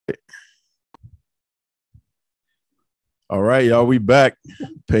All right, y'all. We back.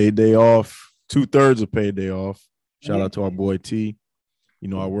 Paid day off. 2/3 of paid day off. Shout out to our boy T. You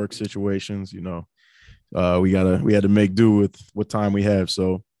know, our work situations. You know, we had to make do with what time we have.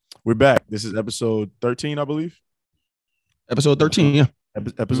 So we're back. This is episode 13, I believe. Episode 13, yeah.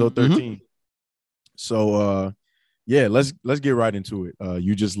 Episode 13. So yeah, let's get right into it.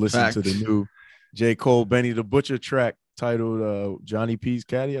 You just listened to the new J. Cole Benny the Butcher track titled Johnny P's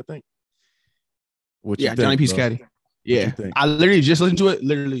Caddy, I think. What you think, Johnny P's bro? Caddy. Yeah. I literally just listened to it,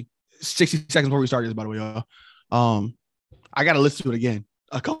 literally 60 seconds before we started this, by the way, y'all. I gotta listen to it again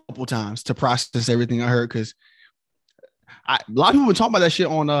a couple times to process everything I heard, because a lot of people were talking about that shit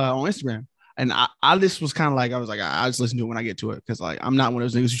on Instagram. And I just was kind of like, I was like, I just listen to it when I get to it, because like I'm not one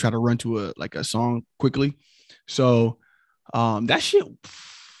of those niggas who try to run to a song quickly. So that shit,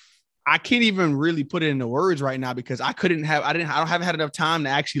 I can't even really put it into words right now, because I haven't had enough time to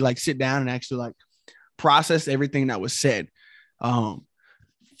actually like sit down and actually like process everything that was said.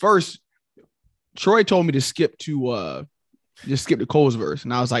 First, Troy told me to skip to Cole's verse,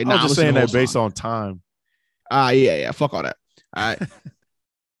 and I was like, nah, I was just saying that based on time. Yeah, fuck all that. All right.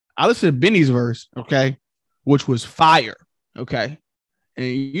 I listened to Benny's verse, okay, which was fire, okay, and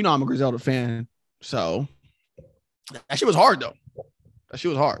you know I'm a Griselda fan, so that shit was hard though. That shit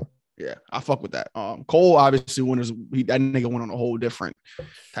was hard. Yeah, I fuck with that. Cole obviously that nigga went on a whole different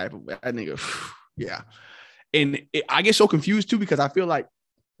type of that nigga. Yeah, and I get so confused too, because I feel like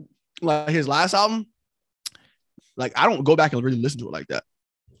his last album, like I don't go back and really listen to it like that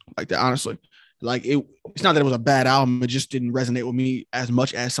honestly. Like it's not that it was a bad album, it just didn't resonate with me as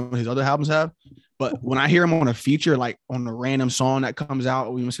much as some of his other albums have. But when I hear him on a feature, like on a random song that comes out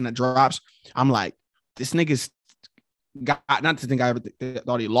or even that drops, I'm like, this nigga's got, not to think I ever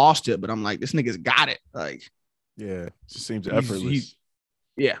thought he lost it, but I'm like, this nigga's got it. Like, yeah, it just seems effortless.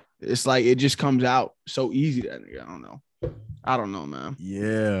 Yeah, it's like it just comes out so easy. That nigga, I don't know, man.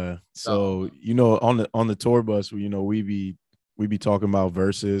 Yeah. So you know, on the tour bus, you know, we be talking about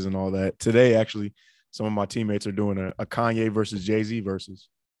verses and all that. Today, actually, some of my teammates are doing a Kanye versus Jay-Z versus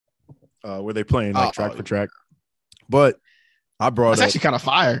where they playing like track for track. But I brought That's actually kind of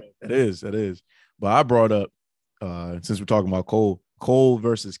fire. It is. But I brought up since we're talking about Cole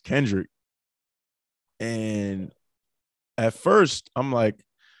versus Kendrick. And at first, I'm like,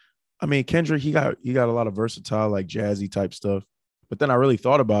 I mean, Kendrick, he got a lot of versatile, like jazzy type stuff. But then I really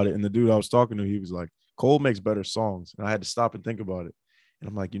thought about it, and the dude I was talking to, he was like, Cole makes better songs. And I had to stop and think about it. And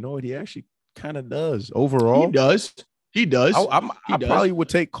I'm like, you know what? He actually kind of does overall. He does. I probably would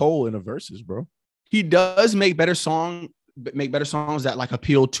take Cole in a verses, bro. He does make better songs that like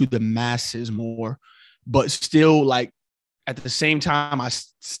appeal to the masses more, but still like at the same time, I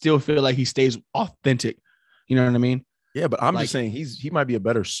still feel like he stays authentic. You know what I mean? Yeah, but I'm just saying he might be a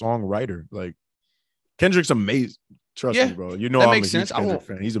better songwriter. Like Kendrick's amazing. Trust me, bro. You know I'm a huge Kendrick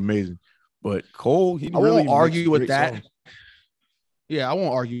fan. He's amazing. But Cole, I won't argue with that. Songs. Yeah, I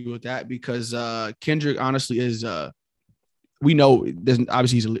won't argue with that, because Kendrick honestly is we know there's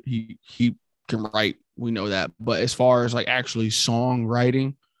obviously he can write. We know that. But as far as like actually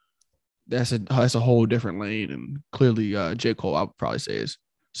songwriting, that's a whole different lane. And clearly J. Cole, I would probably say, is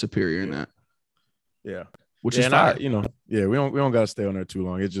superior in that. Yeah. Which is fine. We don't gotta stay on there too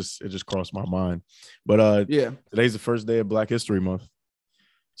long. It just crossed my mind. But today's the first day of Black History Month.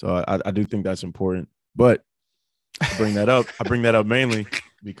 So I do think that's important. But I bring that up mainly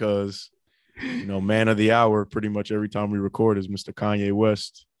because, you know, man of the hour pretty much every time we record is Mr. Kanye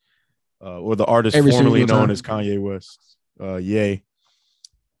West, or the artist formerly known as Kanye West. Yay.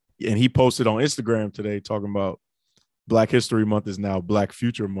 And he posted on Instagram today talking about Black History Month is now Black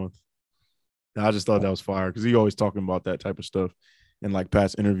Future Month. And I just thought that was fire, because he always talking about that type of stuff in like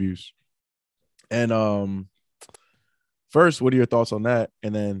past interviews. And first, what are your thoughts on that?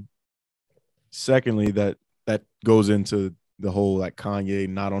 And then secondly, that goes into the whole like Kanye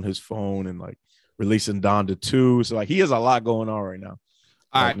not on his phone and like releasing Donda 2. So like he has a lot going on right now.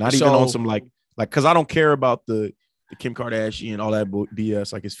 All right, not even on some like because I don't care about the Kim Kardashian and all that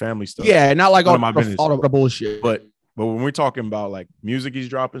BS, like his family stuff. Yeah, not like all the bullshit. But when we're talking about like music he's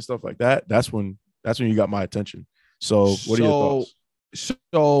dropping, stuff like that, that's when you got my attention. So what are your thoughts?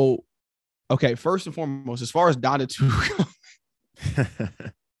 So okay, first and foremost, as far as Donda 2,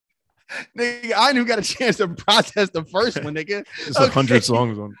 nigga, I didn't got a chance to process the first one, nigga. It's 100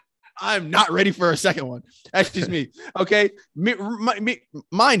 songs on. I'm not ready for a second one. That's just me. Okay.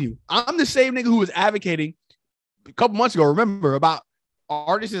 Mind you, I'm the same nigga who was advocating a couple months ago, remember, about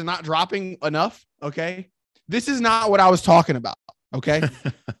artists is not dropping enough. Okay. This is not what I was talking about. Okay.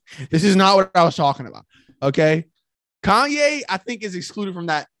 This is not what I was talking about. Okay. Kanye, I think, is excluded from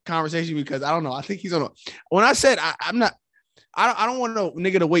that conversation because I don't know. I think he's on. When I said I'm not, I don't want no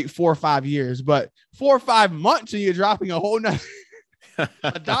nigga to wait 4 or 5 years, but 4 or 5 months and you're dropping a whole nother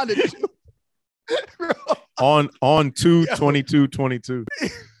Donda 2. on 2/22/22.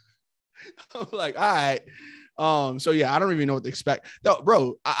 I'm like, all right. So yeah, I don't even know what to expect. No,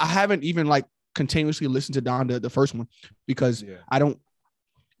 bro, I haven't even like continuously listened to Donda, the first one, because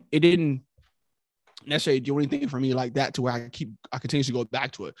it didn't necessarily do anything for me like that to where I continuously go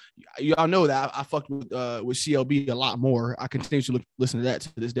back to it. Y'all know that I fucked with CLB a lot more. I continue to listen to that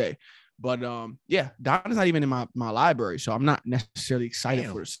to this day. But yeah, Donda's not even in my library, so I'm not necessarily excited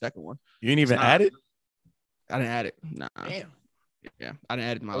for the second one. You didn't even add it? I didn't add it. Nah. Damn. Yeah, I didn't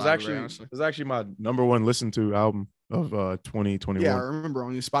add it to my library, honestly. It was actually my number one listened to album of 2021. Yeah, I remember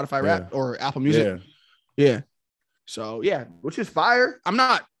on the Spotify Rap or Apple Music. Yeah. So yeah, which is fire. I'm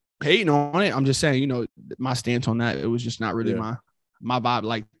not hating on it. I'm just saying, you know, my stance on that. It was just not really my vibe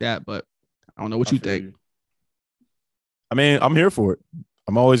like that. But I don't know what you think. I mean, I'm here for it.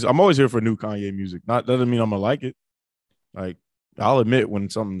 I'm always here for new Kanye music. Doesn't mean I'm gonna like it. Like, I'll admit when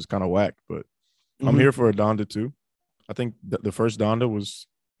something's kind of whack, but I'm here for a Donda too. I think the first Donda was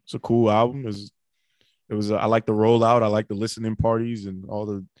a cool album. It was I like the rollout. I like the listening parties and all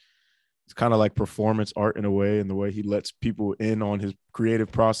the. It's kind of like performance art in a way, and the way he lets people in on his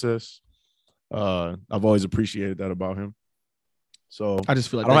creative process. I've always appreciated that about him. So I just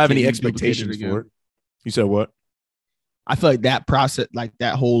feel like I don't have any expectations for it. You said what? I feel like that process, like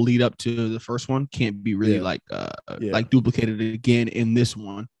that whole lead up to the first one, can't be really like duplicated again in this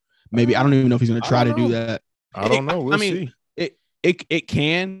one. Maybe I don't even know if he's going to try to do that. I don't know. We'll see. It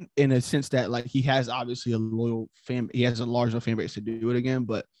can, in a sense that like he has obviously a loyal fan. He has a large enough fan base to do it again,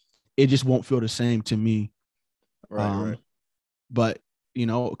 but it just won't feel the same to me. Right. But you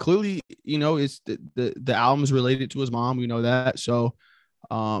know, clearly, you know, it's the album is related to his mom. We know that, so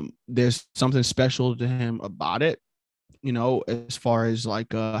there's something special to him about it. You know, as far as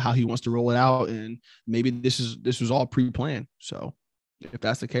like how he wants to roll it out, and maybe this was all pre-planned. So if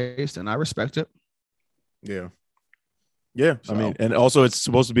that's the case, then I respect it. Yeah. So, I mean, and also it's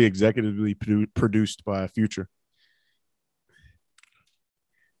supposed to be executively produced by Future.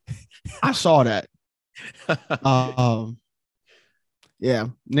 I saw that. Yeah,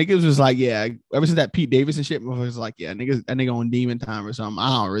 niggas was like, ever since that Pete Davidson shit, was like, that nigga on Demon Time or something. I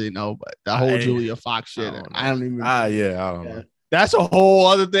don't really know, but the whole Julia Fox shit, I don't even. I don't know. That's a whole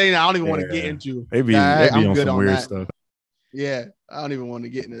other thing I don't even want to get into. Maybe I'm good on weird stuff. Yeah, I don't even want to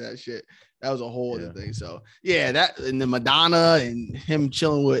get into that shit. That was a whole other thing. So that and the Madonna and him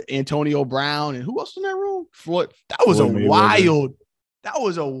chilling with Antonio Brown and who else in that room? Floyd. That was wild. That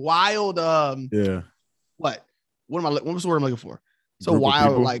was a wild. What was the word I'm looking for? So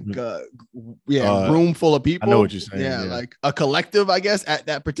wild, like room full of people. I know what you're saying. Yeah, like a collective, I guess, at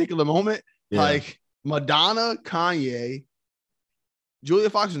that particular moment. Yeah. Like Madonna, Kanye,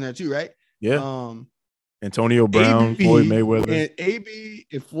 Julia Fox was in there too, right? Yeah. Antonio Brown, Floyd Mayweather, and AB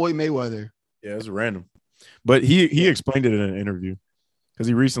and Floyd Mayweather. Yeah, it's random, but he explained it in an interview because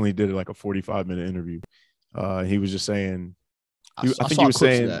he recently did like a 45-minute interview. He was just saying, I think he was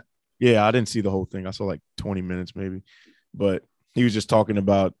saying that. Yeah, I didn't see the whole thing. I saw like 20 minutes maybe, but he was just talking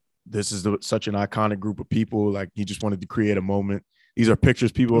about this is such an iconic group of people. Like he just wanted to create a moment. These are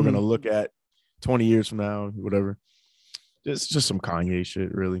pictures people are going to look at 20 years from now, whatever. Just some Kanye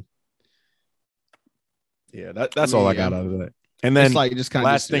shit, really. Yeah, that's all I got out of that. And then it's like just kind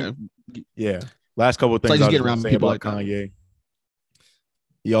of last couple of things. Like just getting around people about like Kanye.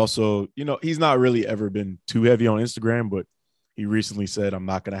 He also, he's not really ever been too heavy on Instagram, but he recently said, "I'm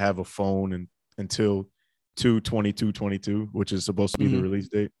not going to have a phone until 2/22/22, which is supposed to be the release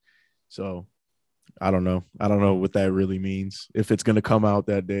date." So I don't know what that really means, if it's going to come out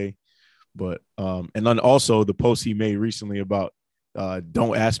that day. But and then also the post he made recently about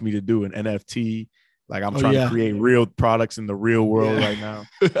don't ask me to do an NFT. Like I'm trying to create real products in the real world right now,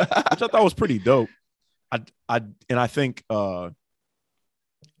 which I thought was pretty dope. I think I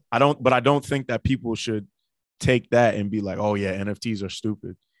don't think that people should take that and be like, oh yeah, NFTs are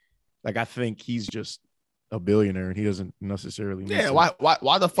stupid. Like I think he's just a billionaire and he doesn't necessarily need to.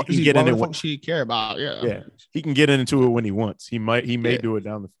 Why the fuck should he care about? Yeah, he can get into it when he wants. He may do it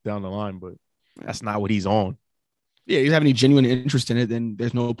down the line, but that's not what he's on. Yeah, he doesn't have any genuine interest in it, then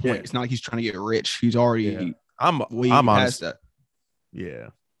there's no point. It's not like he's trying to get rich. He's already I'm honest. That. Yeah.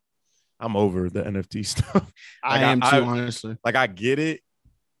 I'm over the NFT stuff. I am too, honestly. Like I get it.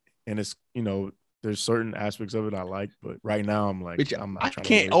 And it's, there's certain aspects of it I like, but right now I'm like, bitch, I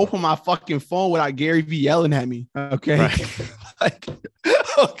can't open my fucking phone without Gary Vee yelling at me. Okay. Right.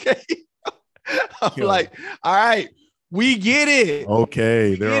 Okay. I'm like, all right, We get it.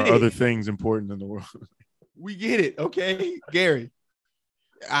 Okay, there are other things important in the world. We get it. Okay, Gary.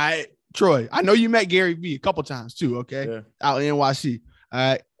 Troy, I know you met Gary V a couple times too. Okay, Yeah. Out in NYC. All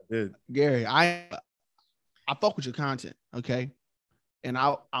right, I did. Gary. I fuck with your content. Okay, and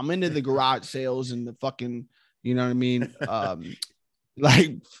I'm into the garage sales and the fucking, you know what I mean?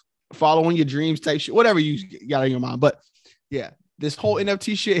 Like following your dreams type shit, whatever you got in your mind. But yeah, this whole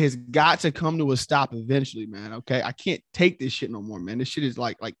NFT shit has got to come to a stop eventually, man. Okay, I can't take this shit no more, man. This shit is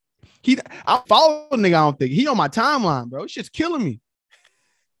like I'm following the nigga. I don't think he on my timeline, bro. This shit's killing me.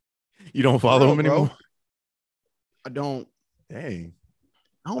 You don't follow him anymore? Bro. I don't. Dang.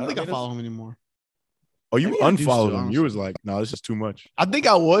 I don't think I follow him anymore. Oh, you unfollowed him. You was like, no, this is too much. I think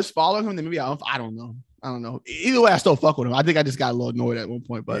I was following him. Then maybe I don't know. I don't know. Either way, I still fuck with him. I think I just got a little annoyed at one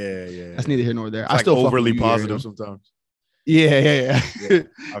point, but yeah. That's neither here nor there. It's I still overly positive sometimes. Yeah.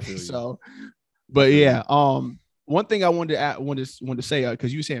 I feel you. So, but yeah. One thing I wanted to say,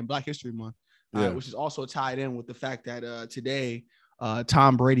 because you were saying Black History Month, which is also tied in with the fact that today,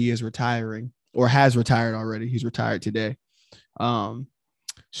 Tom Brady is retiring or has retired already. He's retired today.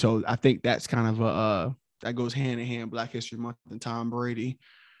 So I think that's kind of that goes hand in hand, Black History Month and Tom Brady.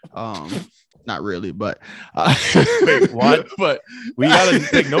 Not really, but wait, what? But we gotta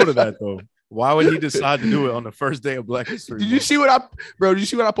take note of that though. Why would he decide to do it on the first day of Black History Month? Did you see what I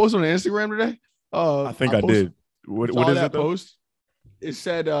posted on Instagram today? I think I did. What is that post? It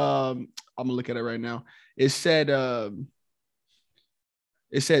said, I'm gonna look at it right now. It said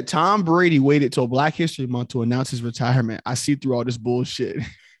Tom Brady waited till Black History Month to announce his retirement. I see through all this bullshit.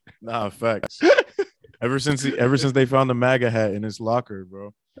 Nah, facts. Ever since they found the MAGA hat in his locker,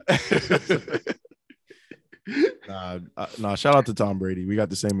 bro. Nah. Shout out to Tom Brady. We got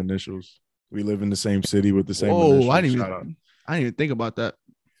the same initials. We live in the same city with the same initials. I didn't even think about that.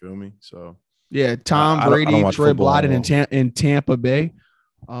 You feel me? So yeah, Tom Brady, Troy Blodden in Tampa Bay.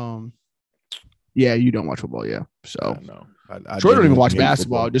 Yeah, you don't watch football, yeah. So no. Troy don't even watch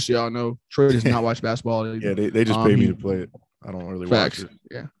basketball. Football. Just so y'all know, Troy does not watch basketball either. Yeah, they just pay me to play it. I don't really watch it.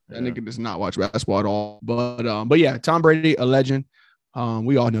 Yeah, that nigga does not watch basketball at all. But yeah, Tom Brady, a legend.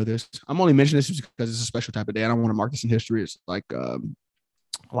 We all know this. I'm only mentioning this because it's a special type of day. I don't want to mark this in history. It's like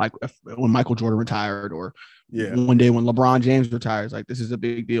when Michael Jordan retired, or one day when LeBron James retires. Like, this is a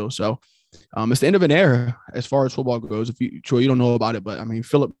big deal. So it's the end of an era as far as football goes. If you, Troy, you don't know about it, but I mean,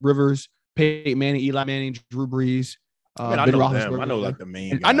 Phillip Rivers, Peyton Manning, Eli Manning, Drew Brees. I know them. I know like the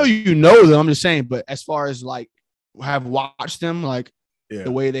main guys. I know you know them. I'm just saying, but as far as like have watched them, like the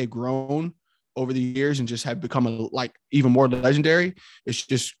way they've grown over the years and just have become like even more legendary, it's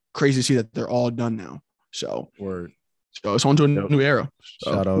just crazy to see that they're all done now. So it's on to a new era.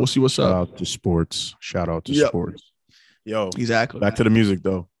 So shout out. We'll see what's up. Shout out to sports. Sports. Yo, exactly. Back to the music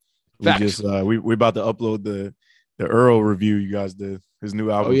though. Facts. We just we about to upload the Earl review you guys did. His new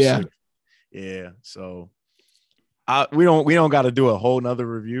album. Oh yeah. Sick. Yeah. So we don't got to do a whole nother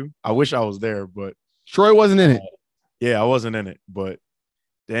review. I wish I was there, but Troy wasn't in it. Yeah, I wasn't in it, but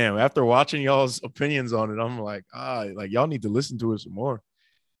damn, after watching y'all's opinions on it, I'm like, like y'all need to listen to it some more.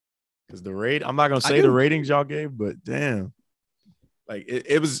 Because I'm not gonna say the ratings y'all gave, but damn, like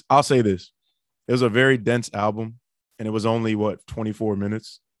it was. I'll say this: it was a very dense album, and it was only 24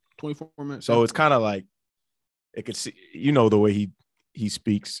 minutes. 24 minutes. So it's kind of like it could see, the way he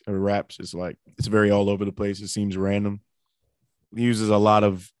speaks or raps. It's like it's very all over the place. It seems random. He uses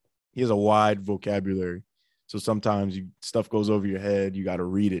he has a wide vocabulary. So sometimes stuff goes over your head. You got to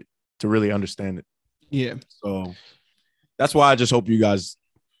read it to really understand it. Yeah. So that's why I just hope you guys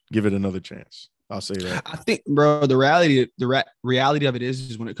give it another chance. I'll say that. I think, bro, the reality of it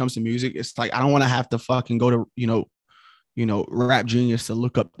is when it comes to music, it's like I don't want to have to fucking go to Rap Genius to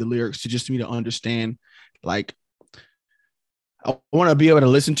look up the lyrics to understand. Like, I want to be able to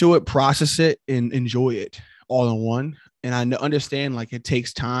listen to it, process it, and enjoy it all in one. And I understand, like, it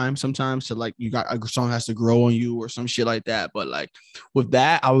takes time sometimes to, like, a song has to grow on you or some shit like that. But, like, with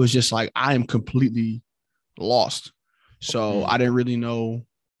that, I was just like, I am completely lost. So I didn't really know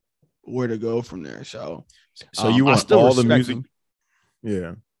where to go from there. So you want all the music?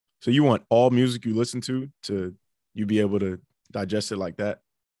 Yeah. So you want all music you listen to you be able to digest it like that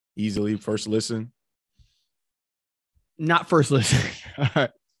easily? First listen? Not first listen. All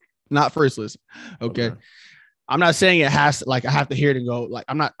right. Not first listen. Okay. I'm not saying it has to, like, I have to hear it and go, like,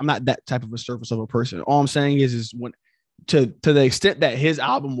 I'm not that type of a surface of a person. All I'm saying is when to the extent that his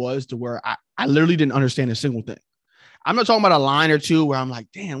album was to where I literally didn't understand a single thing. I'm not talking about a line or two where I'm like,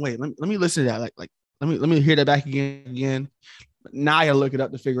 damn, wait, let me listen to that. Like let me hear that back again. But now I gotta look it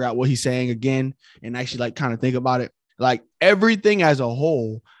up to figure out what he's saying again and actually like kind of think about it. Like everything as a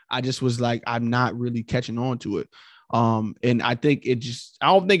whole, I just was like, I'm not really catching on to it. And I think I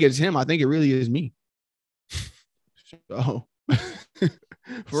don't think it's him. I think it really is me. So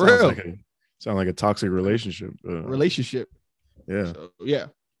for real. Sound like a toxic relationship. Yeah. So, yeah.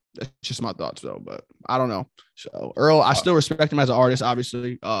 That's just my thoughts though, but I don't know. So Earl, I still respect him as an artist,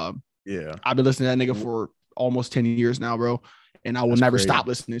 obviously. Yeah. I've been listening to that nigga for almost 10 years now, bro. And I will never stop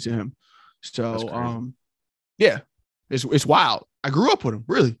listening to him. So yeah, it's wild. I grew up with him,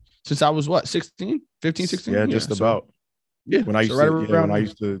 really, since I was 15, 16? Yeah, just about. Yeah. When I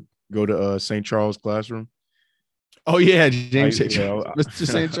used to go to St. Charles classroom. Oh yeah, James St. Charles. Mr.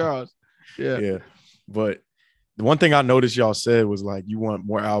 St. Charles. Yeah. Yeah. But the one thing I noticed y'all said was like, you want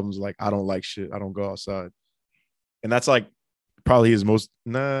more albums like I Don't Like Shit, I Don't Go Outside. And that's like probably his most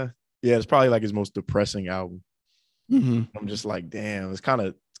it's probably like his most depressing album. Mm-hmm. I'm just like, damn, it's kind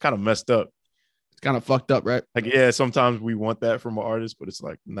of messed up. It's kind of fucked up, right? Like, yeah, sometimes we want that from an artist, but it's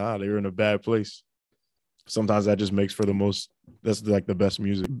like, nah, they're in a bad place. Sometimes that just makes for that's like the best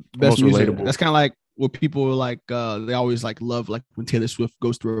music. Most relatable. That's kind of like what people like, they always like love, like when Taylor Swift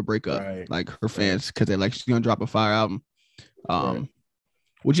goes through a breakup, like her fans, because they're like, she's gonna drop a fire album.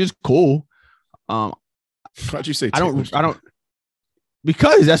 Which is cool. Why'd you say I don't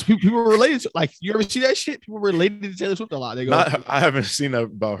because that's people related to, like, you ever see that shit? People related to Taylor Swift a lot. They go, I haven't seen that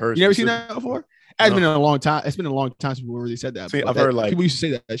about her. You never seen that before? It's been a long time. It's been a long time since people really said that. See, I've heard like people used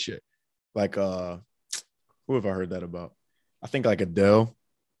to say that shit. Like who have I heard that about? I think like Adele.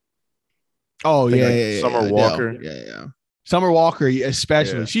 Oh yeah, Summer Walker. Yeah. Summer Walker,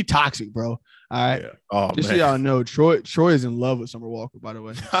 especially. Yeah. She toxic, bro. All right. Yeah. Oh, just so y'all know, Troy is in love with Summer Walker, by the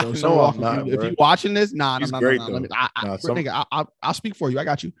way. So Summer Walker, if you're watching this, I'll speak for you. I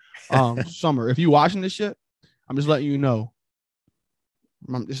got you. Summer, if you're watching this shit, I'm just letting you know.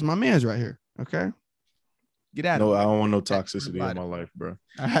 This is my man's right here. Okay. Get out of it. No, I don't want no toxicity in my life, bro.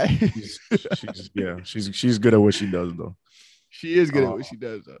 All right. She's good at what she does, though. She is good at what she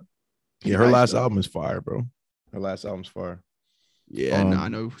does, though. Yeah, her last album is fire, bro. Her last album's fire. Yeah, I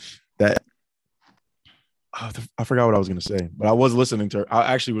know that. I forgot what I was gonna say, but I was listening to her.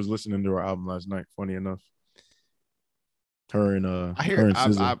 I actually was listening to her album last night. Funny enough, her and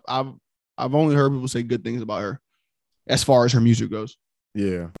I've only heard people say good things about her, as far as her music goes.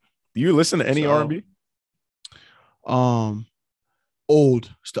 Yeah. Do you listen to any R&B? Old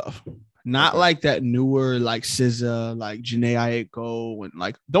stuff. Not like that newer, like SZA, like Jhené Aiko,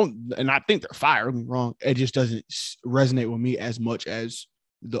 and I think they're fire. Don't get me wrong. It just doesn't resonate with me as much as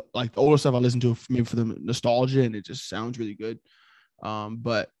the older stuff I listen to, maybe for the nostalgia, and it just sounds really good.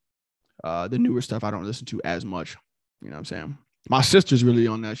 But the newer stuff I don't listen to as much. You know what I'm saying? My sister's really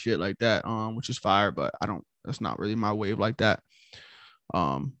on that shit like that, which is fire, but that's not really my wave like that.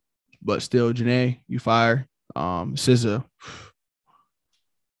 But still, Jhené, you fire. SZA.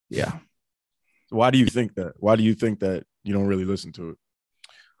 Yeah. Why do you think that? Why do you think that you don't really listen to it?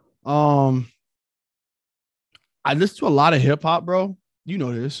 I listen to a lot of hip hop, bro. You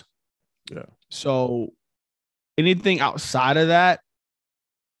know this. Yeah. So anything outside of that,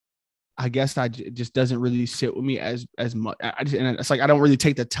 I guess it just doesn't really sit with me as much. And it's like I don't really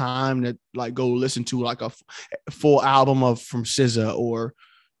take the time to like go listen to like a full album from SZA or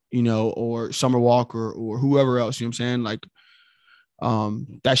Summer Walker or whoever else. You know what I'm saying? Like,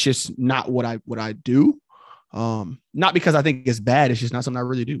 that's just not what I do. Not because I think it's bad. It's just not something I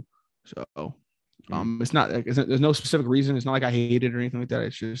really do. So, it's not. There's no specific reason. It's not like I hate it or anything like that.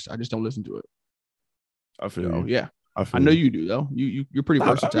 It's just I just don't listen to it. I feel you. Yeah, I know you do though. You're pretty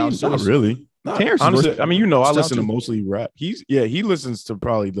versatile. I mean, not really. Terrence, honestly, I mean, I listen to mostly rap. He listens to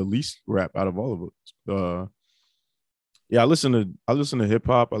probably the least rap out of all of us. Yeah, I listen to hip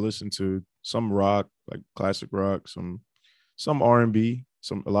hop. I listen to some rock, like classic rock, some R&B,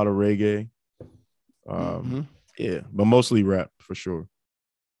 a lot of reggae. Yeah, but mostly rap for sure.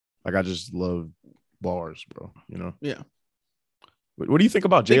 Like I just love bars, bro. You know? Yeah. What do you think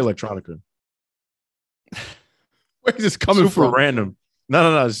about Jay Electronica? Where is this coming from? Super random.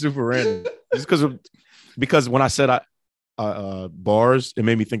 No, it's super random. Just because when I said bars, it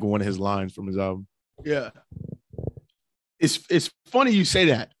made me think of one of his lines from his album. Yeah. It's funny you say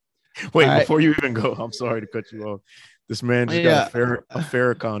that. Wait, before you even go, I'm sorry to cut you off. This man just got a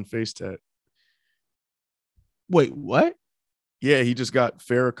Farrakhan face tat. Wait, what? Yeah, he just got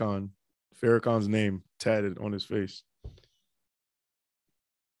Farrakhan's name tatted on his face.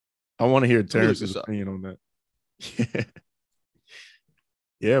 I want to hear Terrence's opinion on that.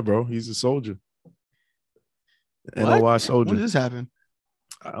 Yeah, bro, he's a soldier. NOI soldier. When did this happen?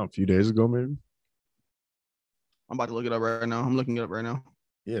 A few days ago, maybe. I'm about to look it up right now. I'm looking it up right now.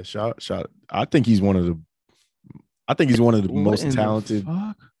 Yeah, shot. I think he's one of the most talented.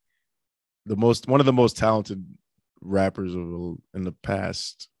 One of the most talented rappers in the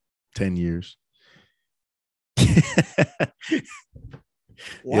past 10 years.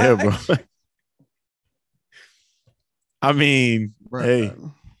 Yeah, bro. I mean,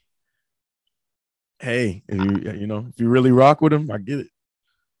 hey, if you really rock with him, I get it.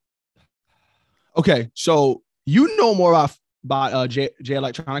 Okay, so you know more about Jay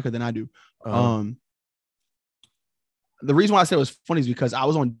Electronica than I do. The reason why I said it was funny is because I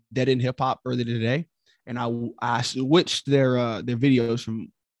was on Dead End Hip Hop earlier today, and I switched their videos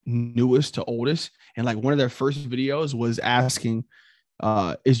from newest to oldest, and like one of their first videos was asking,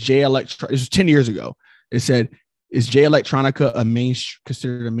 "Is Jay Electronica?" This was 10 years ago. It said, "Is Jay Electronica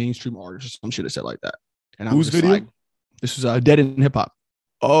considered a mainstream artist?" Or some shit that said like that. And I was just video? like, "This is Dead End Hip Hop."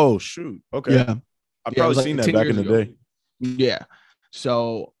 Oh shoot! Okay, yeah, I've probably seen that back in the day. Yeah,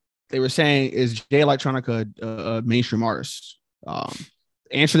 so they were saying, "Is Jay Electronica a mainstream artist?"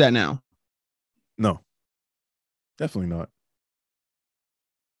 Answer that now. No, definitely not.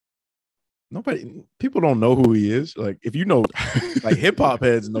 People don't know who he is. Like, if you know, like hip hop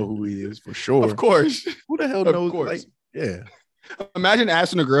heads know who he is for sure. Of course. Who the hell knows? Like, yeah. Imagine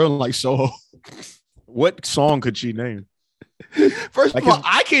asking a girl in like Soho. What song could she name? First of all,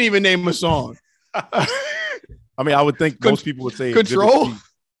 I can't even name a song. I mean, I would think most people would say Control.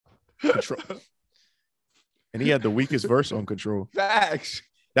 And he had the weakest verse on Control. Facts.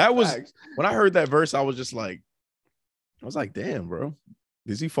 That was when I heard that verse, I was like, damn, bro.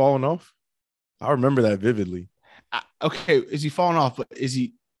 Is he falling off? I remember that vividly. Okay, is he falling off? But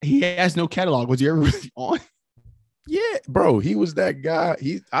he has no catalog. Was he ever really on? Yeah, bro. He was that guy.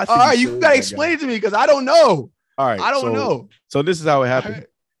 All right, you gotta explain it to me because I don't know. All right, I don't know. So this is how it happened. Right.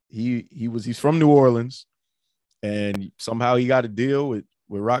 He's from New Orleans, and somehow he got a deal with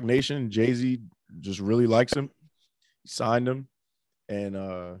Roc Nation. Jay-Z just really likes him. He signed him, and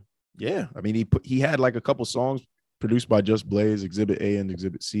yeah, I mean he had like a couple songs produced by Just Blaze, Exhibit A and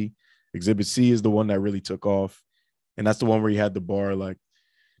Exhibit C. Exhibit C is the one that really took off, and that's the one where he had the bar like,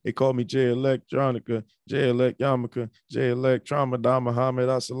 "They call me Jay Electronica, Jay Elect Yamaka, Jay Electrama, Da Muhammad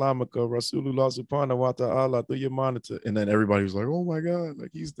Assalamaka, Rasulullah Subhanahu wa Ta'ala through your monitor." And then everybody was like, "Oh my God,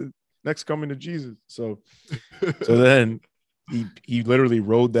 like he's the next coming to Jesus." So then he literally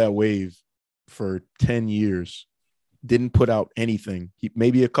rode that wave for 10 years, didn't put out anything.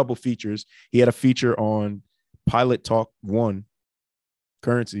 Maybe a couple features. He had a feature on Pilot Talk 1,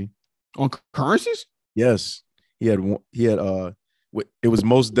 Currency. On Currencies? Yes. He had it was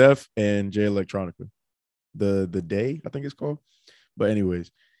Mos Def and Jay Electronica. The Day, I think it's called. But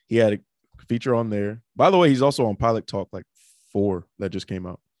anyways, he had a feature on there. By the way, he's also on Pilot Talk like 4 that just came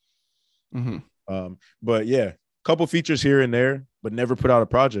out. Mm-hmm. But yeah, couple features here and there, but never put out a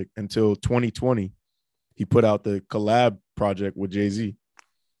project until 2020. He put out the collab project with Jay-Z.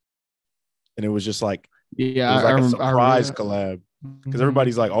 And it was just like, a surprise collab. Because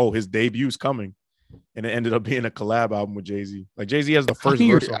everybody's like, oh, his debut's coming. And it ended up being a collab album with Jay-Z. Like, Jay-Z has the first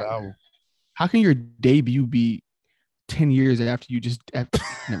verse on the album. How can your debut be 10 years after you just...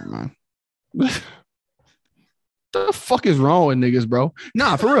 Never mind. The fuck is wrong with niggas, bro?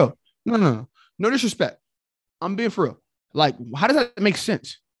 Nah, for real. No. No disrespect. I'm being for real. Like, how does that make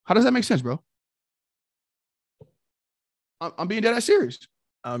sense? How does that make sense, bro? I'm being dead ass serious.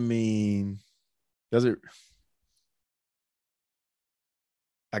 I mean, does it?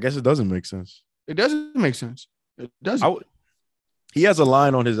 I guess it doesn't make sense. It doesn't make sense. It doesn't. He has a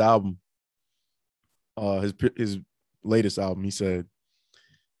line on his album, his latest album. He said,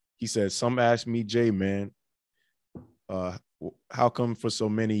 "Some ask me, Jay, man, how come for so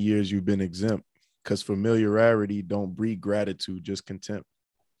many years you've been exempt? Because familiarity don't breed gratitude, just contempt."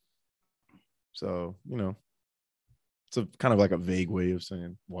 So, it's a kind of like a vague way of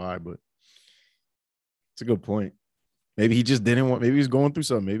saying why, but it's a good point. Maybe he just didn't want, maybe he's going through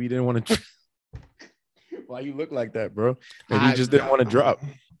something. Maybe he didn't want to. Why you look like that, bro? Maybe he just didn't want to drop.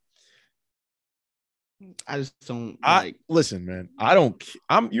 I just don't listen, man.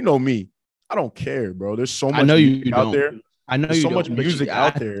 You know me. I don't care, bro. There's so much music out there. I know there's so much music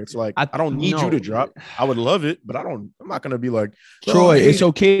out there. It's like I don't need you to drop. I would love it, but I'm not gonna be like, Troy, it's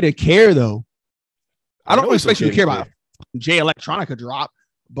okay to care though. I don't expect you to care about Jay Electronica drop,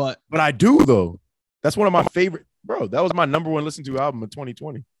 but I do though. That's one of my favorite, bro. That was my number one listened to album of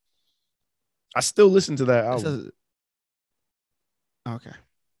 2020. I still listen to that album. Okay.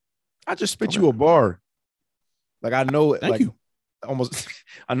 I just spit you a bar. Like I know, Thank you. I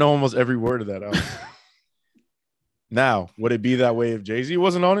know almost every word of that album. Now, would it be that way if Jay-Z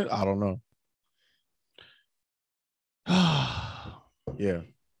wasn't on it? I don't know. Yeah.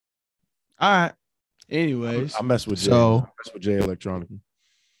 All right. Anyways, I mess with Jay. I mess with Jay Electronica.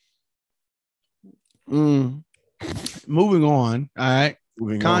 Moving on. All right.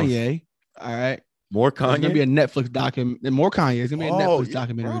 Moving Kanye. On. All right. More Kanye. There's gonna be a Netflix document. More Kanye. There's gonna be a Netflix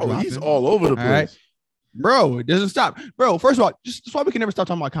documentary dropping. He's all over the place. Right? Bro, it doesn't stop. Bro, first of all, that's why we can never stop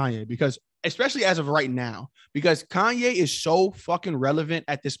talking about Kanye, because especially as of right now, because Kanye is so fucking relevant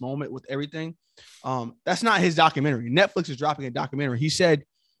at this moment with everything. That's not his documentary. Netflix is dropping a documentary. He said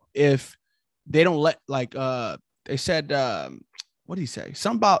if they don't let they said what did he say?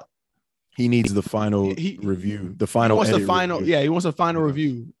 Something about he needs the final review. The final. He wants the final. Review. Yeah, he wants a final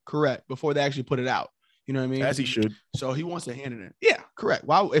review. Correct. Before they actually put it out. You know what I mean? As he should. So he wants to hand it in. Yeah, correct.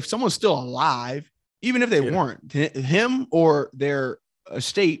 Why? If someone's still alive, even if they weren't, him or their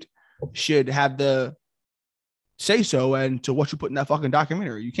estate should have the say so and to what you put in that fucking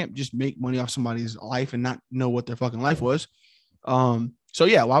documentary. You can't just make money off somebody's life and not know what their fucking life was. So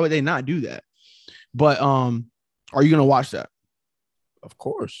yeah, why would they not do that? But are you gonna watch that? Of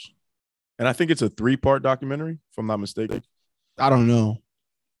course. And I think it's a 3-part documentary, if I'm not mistaken. I don't know.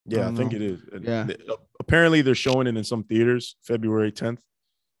 Yeah, I think it is. Yeah. Apparently, they're showing it in some theaters February 10th.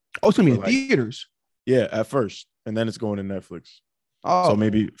 Oh, it's gonna be in theaters. Yeah, at first, and then it's going to Netflix. Oh, so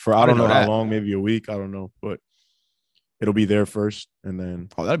maybe I don't know how long, maybe a week. I don't know, but it'll be there first, and then.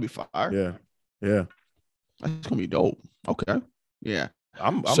 Oh, that'd be fire. Yeah. That's gonna be dope. Okay. Yeah.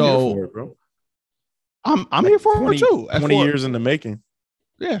 I'm here for it, bro. I'm here for it too. 20 years in the making.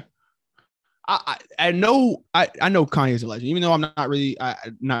 Yeah. I know Kanye's a legend, even though I'm not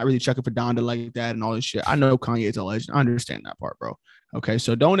really checking for Donda like that and all this shit. I know Kanye's a legend. I understand that part, bro. Okay,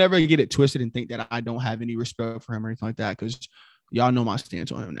 so don't ever get it twisted and think that I don't have any respect for him or anything like that, because y'all know my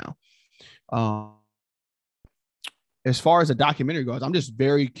stance on him now. As far as the documentary goes, I'm just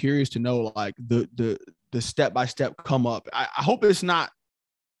very curious to know like the step-by-step come up. I hope it's not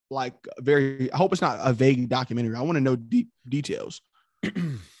I hope it's not a vague documentary. I want to know deep details.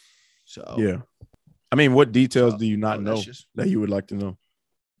 So yeah, I mean, what details do you not know that you would like to know?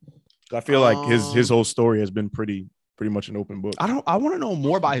 I feel like his whole story has been pretty much an open book. I want to know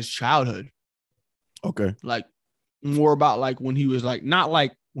more about his childhood. Okay, like more about like when he was like not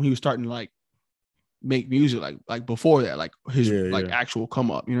like when he was starting to like make music, like before that, like his actual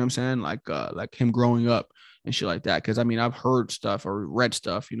come up. You know what I'm saying? Like him growing up and shit like that. Because I mean, I've heard stuff or read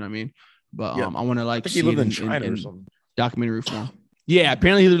stuff. You know what I mean? But I want to like. I think he lived in China or something. Documentary form. Yeah,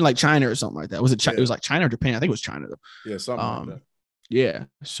 apparently he lived in like China or something like that. Was it? It was like China or Japan? I think it was China though. Yeah, something like that. Yeah.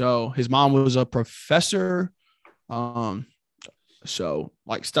 So his mom was a professor. So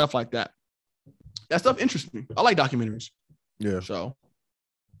like stuff like that. That stuff interests me. I like documentaries. Yeah. So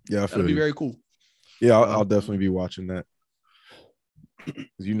yeah, I feel that'd be very cool. Yeah, I'll definitely be watching that.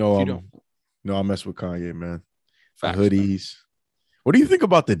 You know, I mess with Kanye, man. Facts, hoodies. Man. What do you think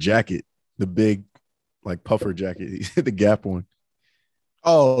about the jacket? The big, like puffer jacket, the Gap one.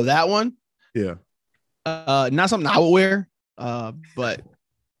 Oh, that one? Yeah. Not something I would wear. But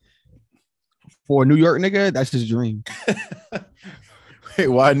for a New York nigga, that's his dream. Wait,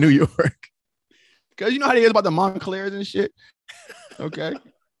 why New York? Because you know how he is about the Montclairs and shit. Okay.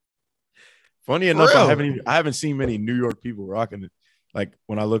 Funny enough, I haven't seen many New York people rocking it. Like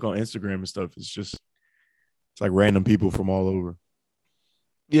when I look on Instagram and stuff, it's like random people from all over.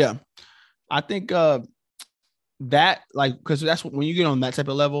 Yeah. I think that like because that's when you get on that type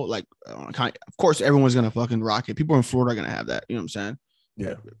of level, like of course everyone's gonna fucking rock it. People in Florida are gonna have that. You know what I'm saying? Yeah.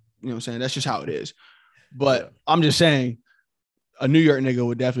 You know what I'm saying? That's just how it is. But I'm just saying a New York nigga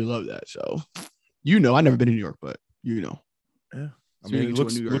would definitely love that. So I've never been to New York, but Yeah. I So mean, it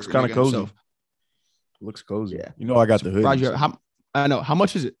looks kind of cozy. Himself. Looks cozy. Yeah. I got the hoodie. Roger, I know. How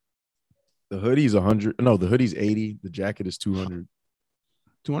much is it? The hoodie's 100. No, the hoodie's 80. The jacket is 200.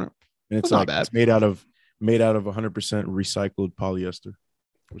 200. And it's not bad. It's made out of 100% recycled polyester,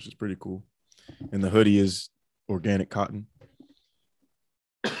 which is pretty cool. And the hoodie is organic cotton.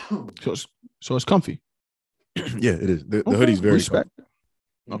 So it's comfy. Yeah, it is. The hoodie's very respect.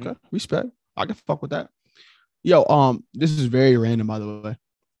 Comfy. Okay, respect. I can fuck with that. Yo, this is very random, by the way.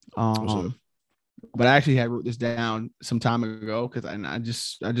 But I actually had wrote this down some time ago because I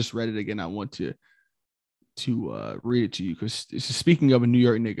just read it again. I want to read it to you because this is speaking of a New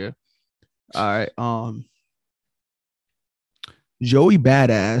York nigga. All right, Joey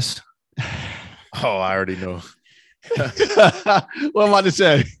Badass. Oh, I already know. What am I to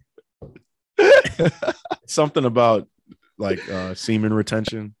say? Something about like semen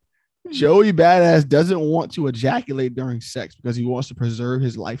retention. Joey Badass doesn't want to ejaculate during sex because he wants to preserve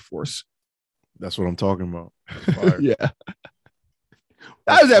his life force. That's what I'm talking about. Fire. Yeah.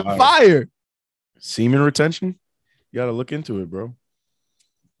 That was at fire. Semen retention? You got to look into it, bro.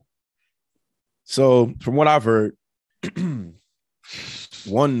 So from what I've heard,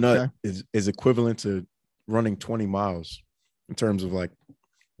 one nut is equivalent to running 20 miles in terms of like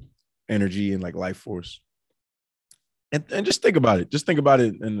energy and like life force. And just think about it. Just think about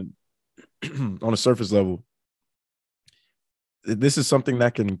it in, on a surface level. This is something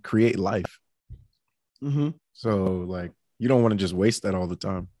that can create life. Mm-hmm. So like you don't want to just waste that all the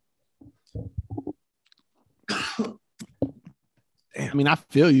time. I mean, I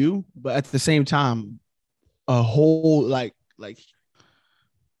feel you, but at the same time, a whole like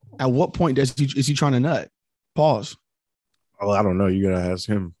at what point is he trying to nut? Pause. Oh, I don't know. You gotta ask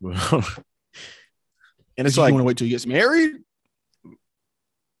him. And it's like, like, you want to wait till he gets married?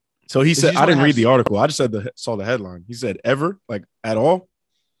 So he said, I didn't read the article. I just saw the headline. He said, ever, like at all.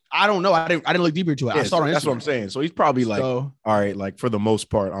 I don't know. I didn't look deeper into it. Yeah, I saw it on Instagram. That's what I'm saying. So he's probably like, all right, like for the most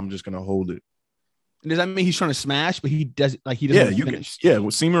part, I'm just gonna hold it. Does that mean he's trying to smash, but he doesn't finish?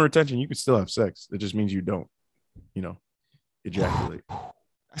 With semen retention, you can still have sex. It just means you don't, ejaculate.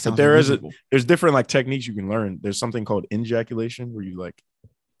 But there's different like techniques you can learn. There's something called ejaculation where you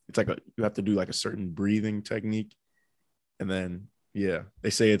have to do like a certain breathing technique. And then, they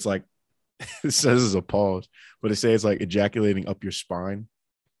say it's like, it says it's a pause, but they say it's like ejaculating up your spine.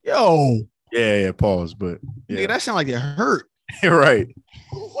 Yo. Yeah, pause. But yeah, that sounds like it hurt. Right.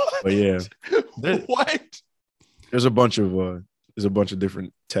 What? But yeah. What? There's a bunch of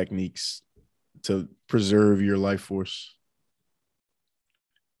different techniques to preserve your life force.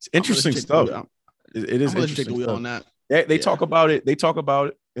 It's interesting stuff. It is interesting stuff. On that. They talk about it. They talk about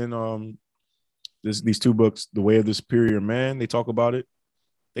it in these two books, The Way of the Superior Man. They talk about it.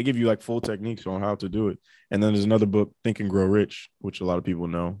 They give you like full techniques on how to do it. And then there's another book, Think and Grow Rich, which a lot of people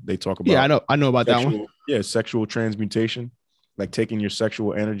know. They talk about I know about that one. Yeah, sexual transmutation, like taking your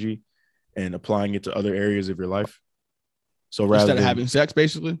sexual energy and applying it to other areas of your life. So rather instead of having sex,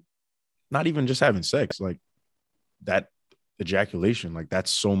 basically, not even just having sex, like that ejaculation, like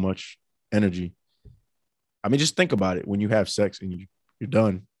that's so much energy. I mean, just think about it. When you have sex and you're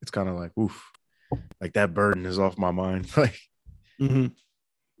done, it's kind of like, oof, like that burden is off my mind. Like,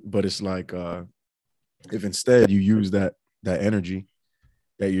 but it's like, if instead you use that energy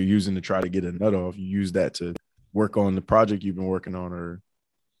that you're using to try to get a nut off, you use that to work on the project you've been working on or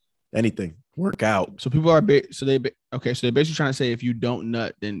anything, work out. So people are so they're basically trying to say if you don't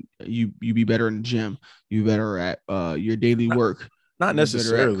nut, then you be better in the gym, you better at your daily work. Not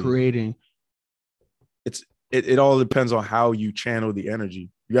necessarily at creating. It all depends on how you channel the energy.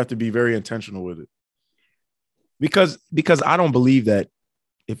 You have to be very intentional with it. Because I don't believe that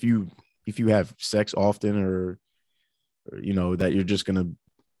if you have sex often or that you're just gonna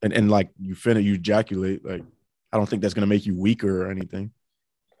and like you ejaculate, like I don't think that's gonna make you weaker or anything.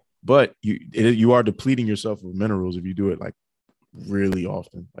 But you are depleting yourself of minerals if you do it like really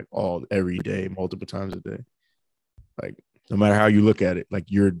often, like every day, multiple times a day. Like no matter how you look at it, like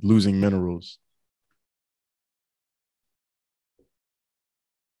you're losing minerals.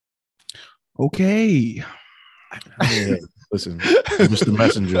 Okay. Listen, Mr.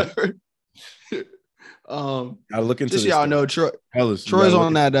 Messenger. I look into just y'all know Troy's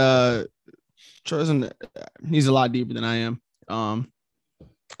on that. Troy's on that. He's a lot deeper than I am.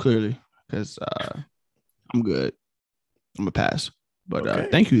 Clearly, because I'm good. I'm a pass. But okay.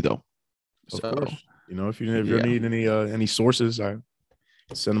 Thank you though. Of course. If you need any sources, I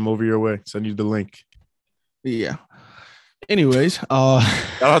send them over your way. Send you the link. Yeah. Anyways, shout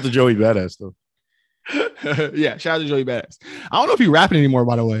out to Joey Badass though. Yeah, shout out to Joey Badass. I don't know if he's rapping anymore,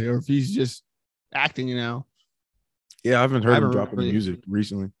 by the way, or if he's just acting now. Yeah, I haven't heard him dropping music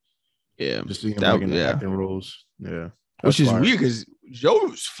recently. Yeah, just seeing him in acting roles. Yeah, which is weird because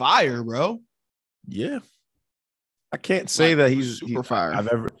Joe's fire, bro. Yeah, I can't say that he's super fire.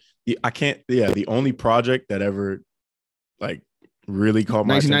 I can't. Yeah, the only project that ever like really caught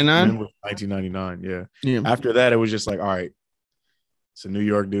my attention was 1999. Yeah. After that, it was just like, all right, it's a New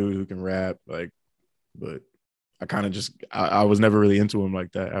York dude who can rap, like, but I kind of just I was never really into him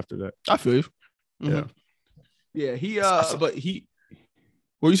like that after that. I feel you. Mm-hmm. Yeah. But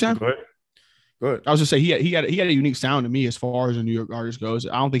what are you saying? Go ahead. I was just saying he had a unique sound to me as far as a New York artist goes.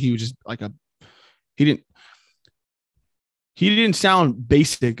 I don't think he was just like he didn't sound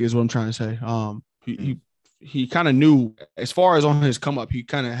basic is what I'm trying to say. He kind of knew as far as on his come up, he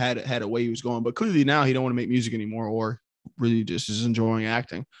kind of had a way he was going, but clearly now he don't want to make music anymore or really just is enjoying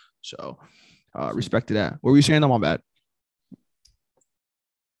acting. So respect to that. What were you saying? My bad.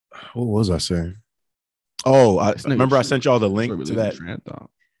 What was I saying? Oh, I remember I sent y'all the link to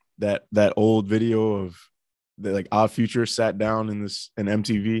that old video of the like Odd Future sat down in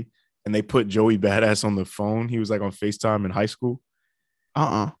MTV and they put Joey Badass on the phone. He was like on FaceTime in high school.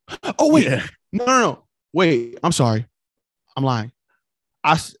 Oh wait, yeah. No. Wait, I'm sorry. I'm lying.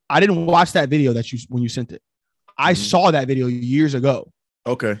 I didn't watch that video that when you sent it. I saw that video years ago.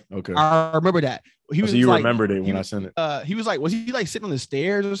 Okay. I remember that. He was so you like, remembered it when I sent it. He was he like sitting on the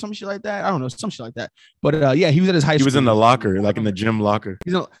stairs or some shit like that? I don't know, some shit like that. But yeah, he was at his high school. He was in the locker, like in the gym locker.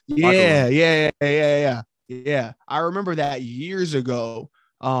 Yeah. I remember that years ago.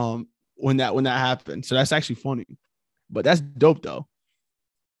 When that happened. So that's actually funny. But that's dope though.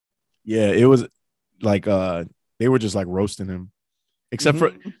 Yeah, it was like they were just like roasting him. Except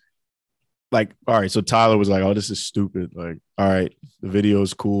for like, all right, so Tyler was like, "Oh, this is stupid." Like, all right, the video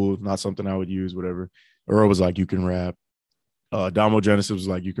is cool, not something I would use, whatever. Earl was like, "You can rap." Damo Genesis was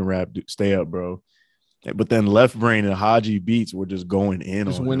like, "You can rap, stay up, bro." But then Left Brain and Haji Beats were just going in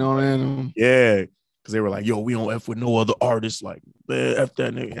just on went him. on him. Yeah, because they were like, "Yo, we don't F with no other artists." Like, F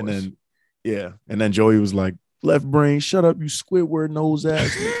that nigga. And then Joey was like, "Left Brain, shut up, you Squidward nose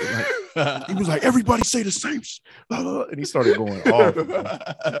ass." He was like, "Everybody say the same shit." And he started going off.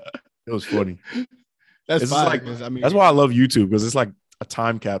 It was funny. That's like, that's why I love YouTube, because it's like a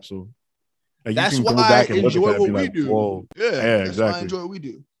time capsule. Like, that's why I enjoy what we do. Whoa. Yeah, exactly. That's why I enjoy what we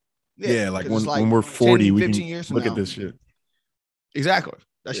do. Yeah, like when we're 40, 10, we can years look at this shit. Exactly.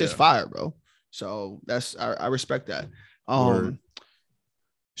 That shit's fire, bro. So that's I respect that.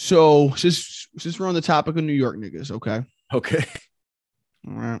 So just we're on the topic of New York niggas, okay? Okay.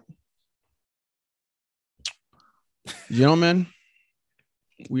 All right. Gentlemen,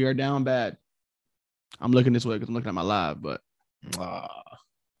 we are down bad. I'm looking this way because I'm looking at my live, but I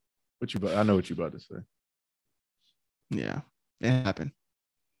know what you're about to say. Yeah, it happened.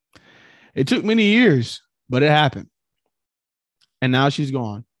 It took many years, but it happened. And now she's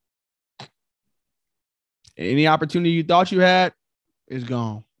gone. Any opportunity you thought you had is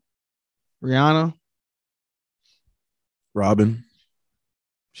gone. Rihanna. Robin.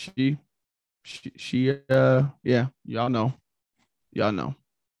 She yeah, y'all know. Yep.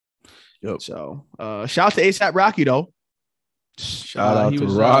 So shout out to ASAP Rocky though. Shout out to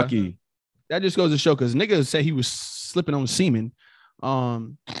Rocky. That just goes to show, because niggas say he was slipping on semen.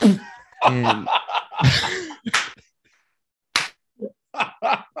 And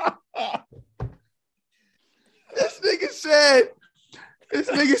this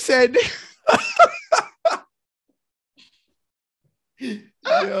nigga said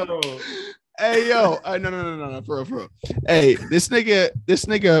yo. Hey yo, no, for real. Hey, this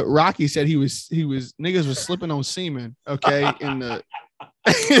nigga Rocky said he was niggas was slipping on semen, okay, in the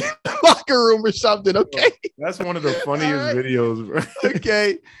locker room or something, okay. That's one of the funniest videos, bro.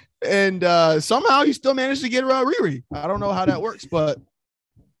 Okay, and somehow he still managed to get Riri. I don't know how that works, but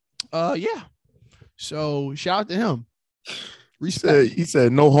yeah. So shout out to him. He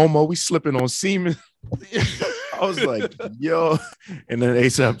said, "No homo, we slipping on semen." I was like, yo. And then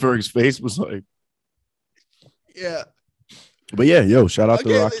ASAP Ferg's face was like, yeah. But yeah, yo, shout out to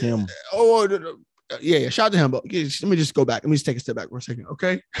Rakim. Yeah, shout out to him. But let me just go back. Let me just take a step back for a second,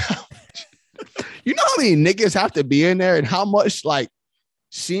 okay? You know how many niggas have to be in there and how much like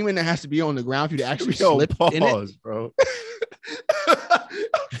semen that has to be on the ground for you to actually slip in it, bro.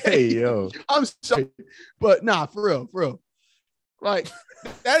 Okay. Hey, yo. I'm sorry. But nah, for real. Like,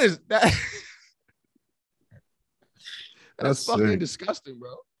 that's fucking sick. Disgusting,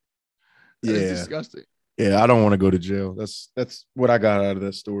 bro. That is disgusting. Yeah, I don't want to go to jail. That's what I got out of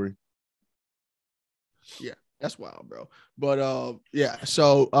that story. Yeah, that's wild, bro. But yeah.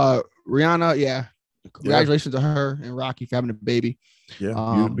 So Rihanna, yeah. Congratulations to her and Rocky for having a baby.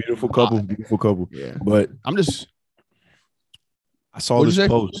 Yeah, beautiful couple. Yeah, but I saw this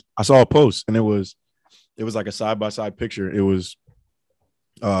post. I saw a post, and it was like a side-by-side picture. It was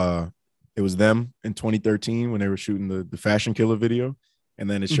them in 2013 when they were shooting the Fashion Killer video, and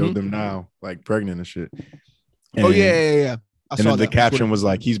then it showed them now like pregnant and shit. And, yeah. And then the caption was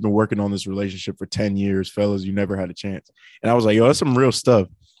like, "He's been working on this relationship for 10 years, fellas. You never had a chance." And I was like, "Yo, that's some real stuff,"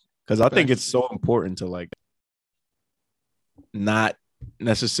 because I think it's so important to like not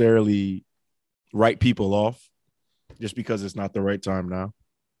necessarily write people off just because it's not the right time now.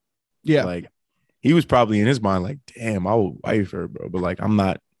 Yeah, like he was probably in his mind like, "Damn, I will wife her, bro," but like I'm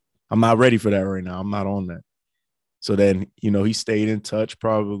not ready for that right now. I'm not on that. So then, he stayed in touch,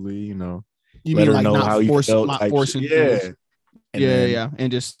 probably, You let mean her like know not how he felt. Not forcing yeah. And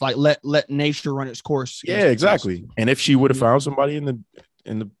and just like let nature run its course. Yeah, exactly. And if she would have found somebody in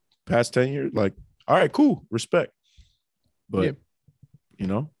the past 10 years, like, all right, cool, respect. But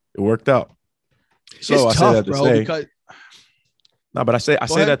it worked out. So it's I tough, say that to bro, say, because no, but I say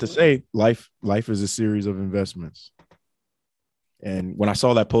that to say life is a series of investments. And when I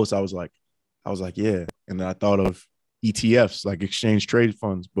saw that post, I was like, yeah. And then I thought of ETFs, like exchange trade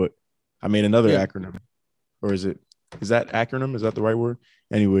funds, but I made another acronym. Or is it Is that acronym? Is that the right word?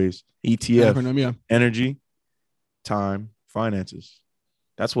 Anyways, ETF, acronym, yeah. energy, time, finances.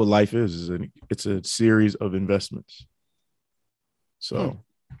 That's what life is. It's a series of investments. So,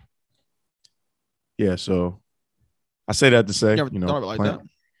 yeah. So I say that to say, Never thought of it like that.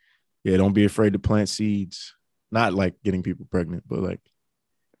 Yeah, don't be afraid to plant seeds. Not like getting people pregnant, but like,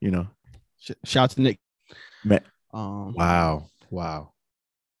 Shout out to Nick. Wow.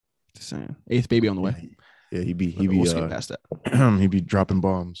 Just saying, 8th baby on the way. Yeah, we'll skip past that. He'd be dropping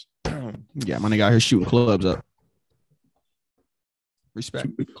bombs. Yeah, my nigga out here shooting clubs up. Respect.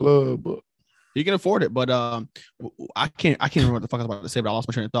 Shoot the club up. He can afford it, but I can't remember what the fuck I was about to say, but I lost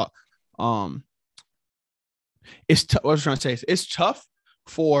my train of thought. It's what I was trying to say. It's tough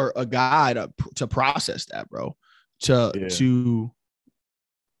for a guy to process that, bro. To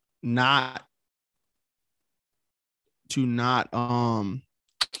not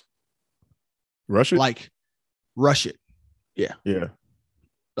rush it. Like rush it. Yeah. Yeah.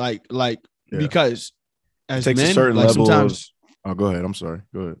 Because as it takes men, a certain like level sometimes. Go ahead. I'm sorry.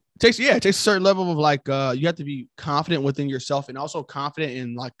 Go ahead. It takes a certain level of like you have to be confident within yourself and also confident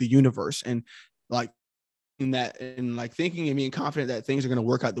in like the universe and like in that and like thinking and being confident that things are going to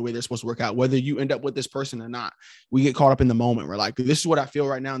work out the way they're supposed to work out, whether you end up with this person or not. We get caught up in the moment. We're like, this is what I feel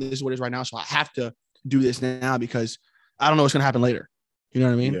right now, and this is what it is right now. So I have to do this now because I don't know what's going to happen later. You know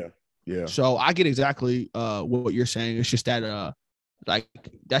what I mean? Yeah. So I get exactly what you're saying. It's just that like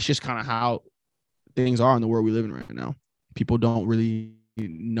that's just kind of how things are in the world we live in right now. People don't really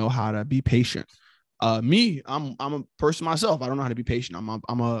know how to be patient. I'm a person myself. I don't know how to be patient. I'm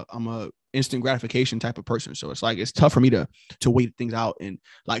a instant gratification type of person. So it's like it's tough for me to wait things out and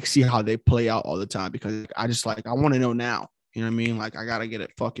like see how they play out all the time because I just like I want to know now. You know what I mean? Like I gotta get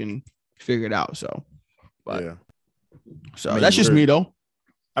it fucking figured out. So, but yeah. So that's just me though.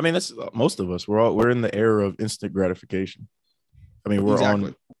 I mean, that's most of us. We're in the era of instant gratification. I mean, we're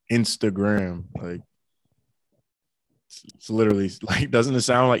on Instagram. Like it's literally like, doesn't it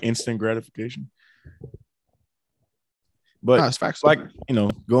sound like instant gratification? But it's facts, like,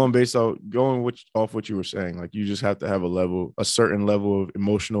 going off what you were saying, like you just have to have a certain level of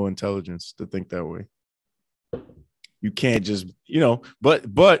emotional intelligence to think that way. You can't just,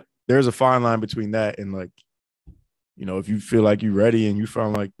 but there's a fine line between that and like, if you feel like you're ready and you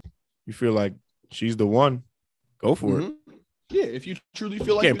feel like she's the one, go for it. Yeah, if you truly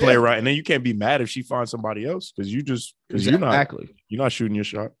feel like you can't play around, and then you can't be mad if she finds somebody else because you're not shooting your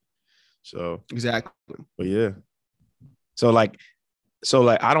shot. So exactly. But yeah. So like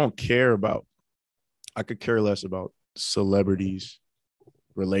I don't care about. I could care less about celebrities,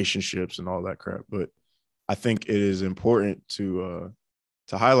 relationships, and all that crap. But I think it is important to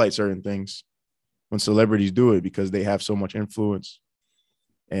highlight certain things when celebrities do it because they have so much influence,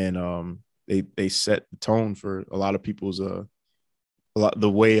 and they set the tone for a lot of people's the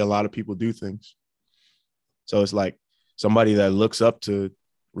way a lot of people do things. So it's like somebody that looks up to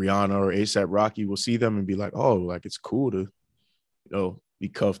Rihanna or A$AP Rocky will see them and be like, oh, like it's cool to, be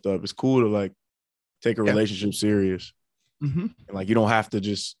cuffed up. It's cool to like take a relationship serious. Mm-hmm. And like, you don't have to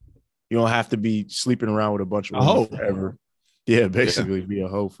be sleeping around with a bunch of women forever. Yeah, basically be a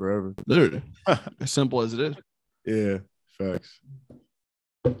hoe forever. Literally. As simple as it is. Yeah, facts.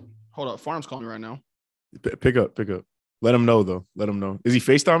 Hold up. Farm's calling me right now. Pick up. Let him know, though. Let him know. Is he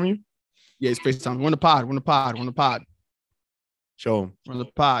FaceTiming you? Yeah, he's FaceTiming. We're in the pod. Show him. We're in the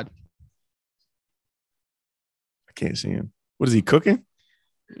pod. I can't see him. What is he cooking?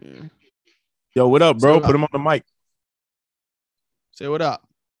 Yeah. Yo, what up, bro? Put him on the mic. Say what up.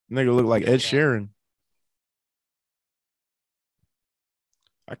 Nigga look like Ed Sheeran.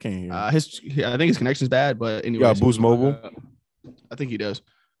 I can't hear. I think his connection's bad, but anyway. You got Boost Mobile? I think he does.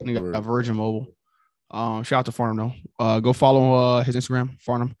 I think I got Virgin Mobile. Shout out to Farnham though. Go follow his Instagram,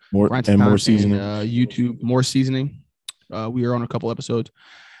 Farnham. More seasoning. YouTube, more seasoning. We are on a couple episodes.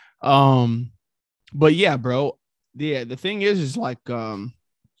 But yeah, bro. Yeah, the thing is like that's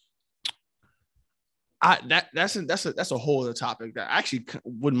a whole other topic that I actually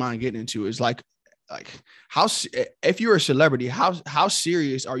wouldn't mind getting into. Is like how, if you're a celebrity, how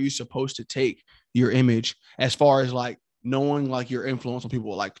serious are you supposed to take your image as far as like knowing like your influence on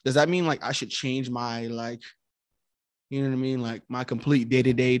people? Like, does that mean like I should change my like, you know what I mean? Like my complete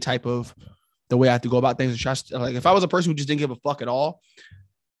day-to-day type of the way I have to go about things. Like if I was a person who just didn't give a fuck at all,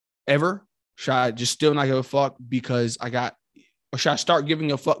 ever, should I just still not give a fuck because or should I start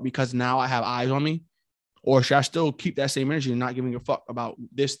giving a fuck because now I have eyes on me? Or should I still keep that same energy and not giving a fuck about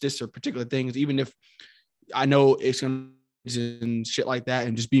this or particular things, even if I know it's going to and shit like that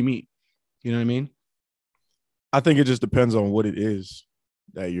and just be me? You know what I mean? I think it just depends on what it is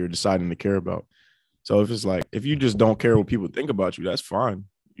that you're deciding to care about. So if it's like, if you just don't care what people think about you, that's fine.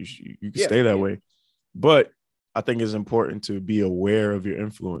 You can stay that way. But I think it's important to be aware of your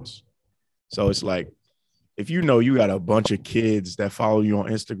influence. So it's like, if you know you got a bunch of kids that follow you on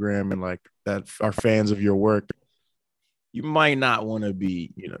Instagram and like that are fans of your work, you might not want to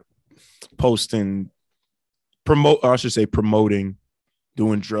be, promoting,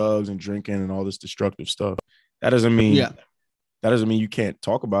 doing drugs and drinking and all this destructive stuff. That doesn't mean you can't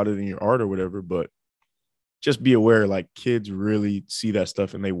talk about it in your art or whatever, but just be aware, like kids really see that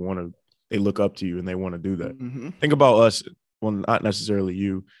stuff and they look up to you and they want to do that. Mm-hmm. Think about us. Well, not necessarily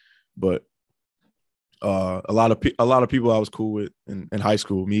you, but a lot of people I was cool with in high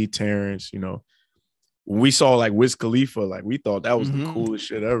school, me, Terrence, when we saw like Wiz Khalifa, like we thought that was the coolest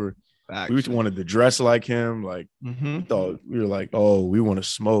shit ever. We just wanted to dress like him. Like we were like, oh, we want to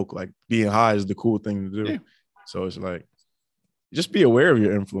smoke. Like being high is the cool thing to do. Yeah. So it's like, just be aware of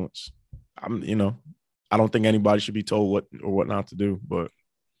your influence. I don't think anybody should be told what or what not to do, but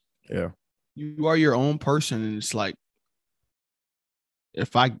yeah. You are your own person. And it's like,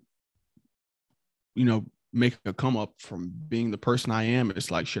 if I, make a come up from being the person I am,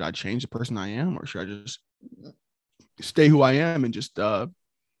 it's like, should I change the person I am or should I just stay who I am and just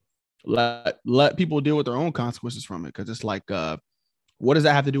let people deal with their own consequences from it? Because it's like, what does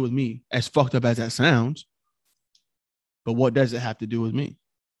that have to do with me? As fucked up as that sounds, but what does it have to do with me?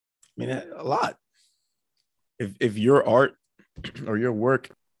 I mean, a lot. If your art or your work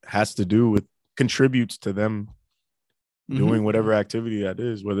has to do with, contributes to them doing whatever activity that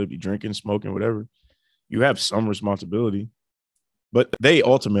is, whether it be drinking, smoking, whatever, you have some responsibility, but they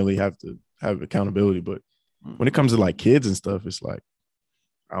ultimately have to have accountability. But when it comes to like kids and stuff, it's like,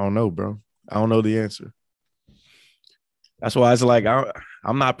 I don't know, bro. I don't know the answer. That's why it's like,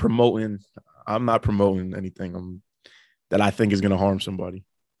 I'm not promoting anything that I think is going to harm somebody.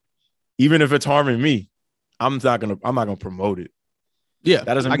 Even if it's harming me, I'm not gonna promote it. Yeah,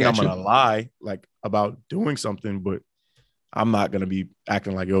 that doesn't mean I'm gonna lie like about doing something, but I'm not gonna be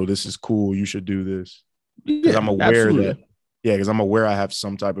acting like, yo, this is cool, you should do this, because I'm aware because I'm aware I have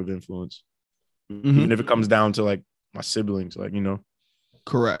some type of influence, even if it comes down to like my siblings, like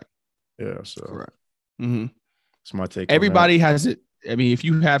Correct. Yeah. So correct. It's my take. Everybody has it. I mean, if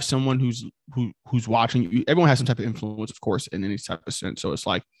you have someone who's watching you, everyone has some type of influence, of course, in any type of sense. So it's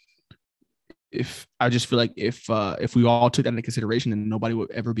like, if I just feel like if we all took that into consideration, then nobody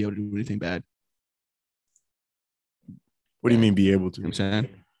would ever be able to do anything bad. What do you mean be able to? You know what I'm saying?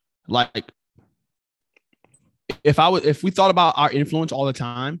 Like, if we thought about our influence all the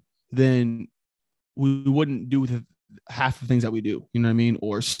time, then we wouldn't do half the things that we do, you know what I mean?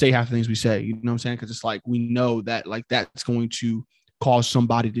 Or say half the things we say, you know what I'm saying? Because it's like, we know that like that's going to cause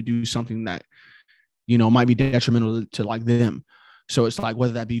somebody to do something that, might be detrimental to like them. So it's like,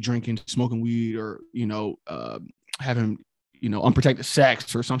 whether that be drinking, smoking weed, or, having, unprotected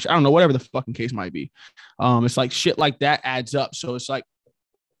sex or some shit. I don't know, whatever the fucking case might be. It's like shit like that adds up. So it's like,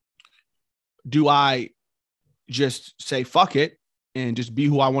 do I just say fuck it and just be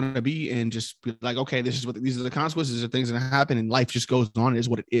who I want to be and just be like, okay, these are the consequences of things that happen and life just goes on. It is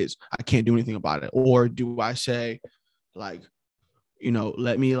what it is. I can't do anything about it. Or do I say like,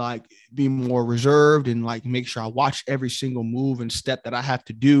 let me like be more reserved and like make sure I watch every single move and step that I have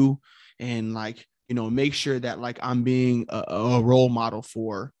to do, and like, make sure that like I'm being a role model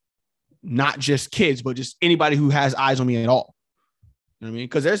for not just kids, but just anybody who has eyes on me at all. You know what I mean?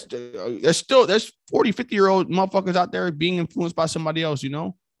 Because there's 40, 50-year-old motherfuckers out there being influenced by somebody else,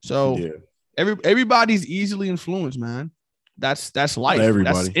 So yeah. Everybody's easily influenced, man. That's life. Not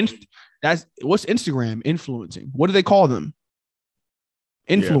everybody. That's what's Instagram influencing. What do they call them?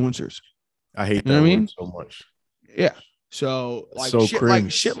 Influencers. Yeah. I hate that word so much. Yeah. So like so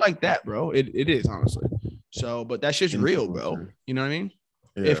shit like that, bro. It is, honestly. So, but that shit's real, bro. You know what I mean?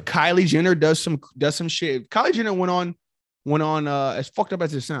 Yeah. If Kylie Jenner does some shit, if Kylie Jenner went on as fucked up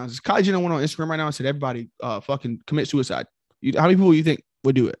as it sounds, if Kylie Jenner went on Instagram right now and said everybody fucking commit suicide, how many people you think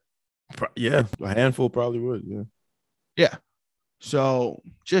would do it? Yeah, a handful probably would. Yeah. Yeah. So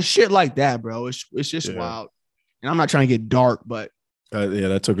just shit like that, bro. It's just wild. And I'm not trying to get dark, but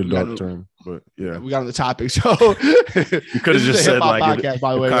that took a dark turn. But yeah, we got on the topic. So you could have just said like, podcast,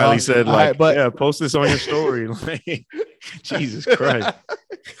 by the way, Kylie said like, right, post this on your story. Like, Jesus Christ.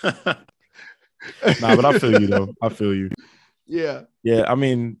 Nah, but I feel you though. I feel you. Yeah. Yeah. I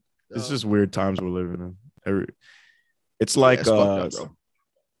mean, it's just weird times we're living in. It's like, I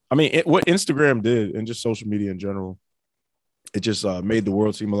mean, what Instagram did and just social media in general, it just made the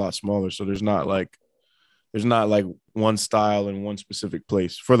world seem a lot smaller. So there's not like one style in one specific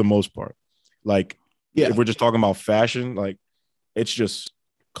place for the most part. Like, if we're just talking about fashion, like it's just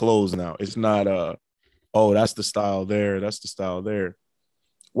clothes now. It's not oh, that's the style there. That's the style there.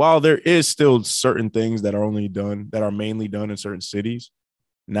 While there is still certain things that are mainly done in certain cities,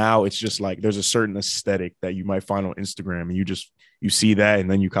 now it's just like there's a certain aesthetic that you might find on Instagram, and you see that and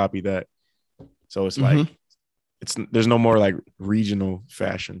then you copy that. So it's like there's no more like regional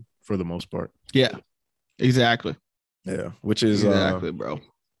fashion for the most part. Yeah, exactly. Yeah, which is exactly, bro.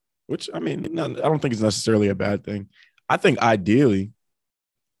 Which I mean, I don't think it's necessarily a bad thing. I think ideally,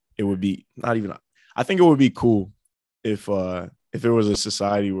 it would be not even. I think it would be cool if there was a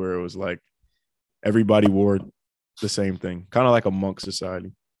society where it was like everybody wore the same thing, kind of like a monk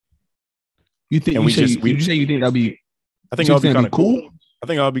society. You think? And you think that'd be? I think that'd be kind of cool. I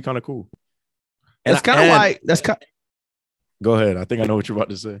think that'd be kind of cool. And that's kind of why. That's kind. Go ahead. I think I know what you're about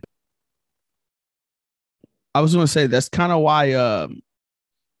to say. I was going to say that's kind of why.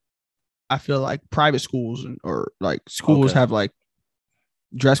 I feel like private schools or like schools have like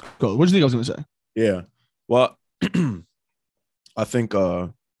dress code. What do you think I was going to say? Yeah. Well, I think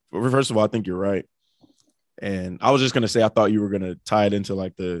first of all, I think you're right. And I was just gonna say I thought you were gonna tie it into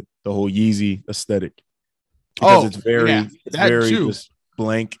like the whole Yeezy aesthetic. Because it's very just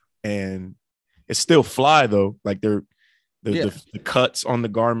blank, and it's still fly though. Like the cuts on the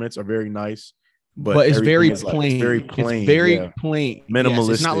garments are very nice, but it's very plain. Like, it's very plain. It's very plain. Minimalistic. Yes,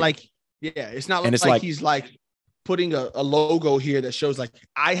 it's not like it's not and like he's like putting a logo here that shows like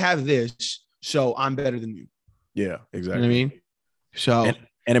I have this, so I'm better than you. Yeah, exactly. You know what I mean? So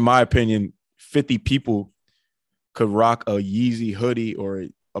and in my opinion, 50 people could rock a Yeezy hoodie or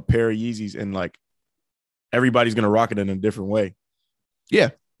a pair of Yeezys, and like everybody's gonna rock it in a different way. Yeah.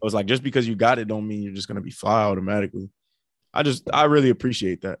 It was like just because you got it don't mean you're just gonna be fly automatically. I really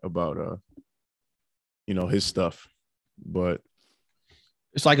appreciate that about his stuff. But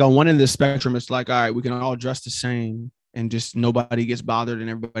it's like on one end of the spectrum, it's like, all right, we can all dress the same and just nobody gets bothered and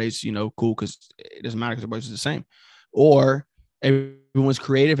everybody's, cool because it doesn't matter because everybody's the same. Or everyone's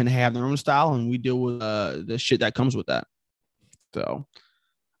creative and have their own style, and we deal with the shit that comes with that. So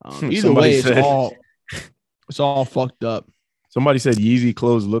either way, it's all fucked up. Somebody said Yeezy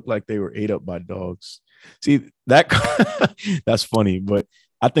clothes look like they were ate up by dogs. See, that that's funny, but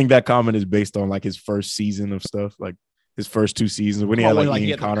I think that comment is based on like his first season of stuff, like his first 2 seasons when he had like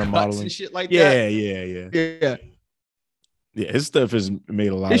Ian Connor modeling and shit like that. Yeah. His stuff has made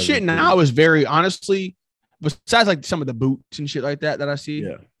a lot. His shit now is very honestly, besides like some of the boots and shit like that I see.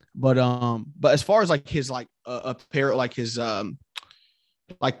 Yeah. But as far as like his like apparel, like his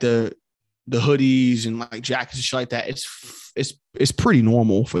like the hoodies and like jackets and shit like that, it's pretty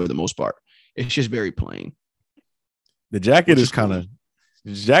normal for the most part. It's just very plain. The jacket is kind of.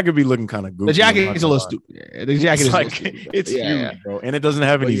 The jacket be looking kind of goofy. The jacket is a little stupid. Yeah, the jacket is like it's huge, bro, and it doesn't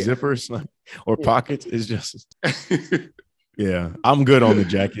have any zippers or pockets. It's just I'm good on the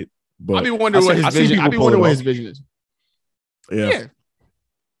jacket, but I be wondering what his vision is.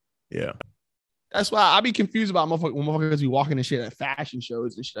 Yeah. That's why I be confused about when motherfuckers be walking and shit at fashion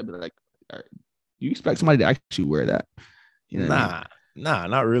shows and shit. I'd be like, do you expect somebody to actually wear that? Nah,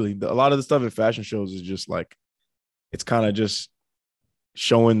 not really. A lot of the stuff at fashion shows is just like it's kind of just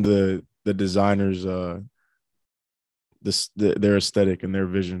showing the designers their aesthetic and their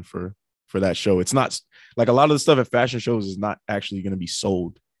vision for that show. It's not like a lot of the stuff at fashion shows is not actually going to be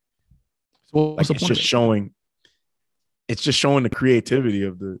sold. So like it's just showing the creativity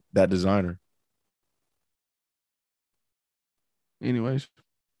of that designer. Anyways,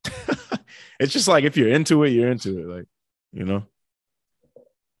 it's just like if you're into it, you're into it. Like,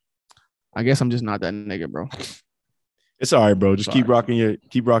 I guess I'm just not that nigga, bro. It's all right, bro. Just keep rocking your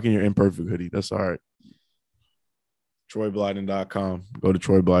imperfect hoodie. That's all right. TroyBlyden.com. Go to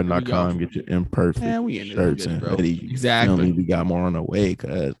TroyBlyden.com. Get your imperfect shirts and hoodies. Exactly. We got more on the way,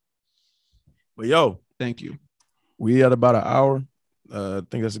 cuz. But yo, thank you. We at about an hour. I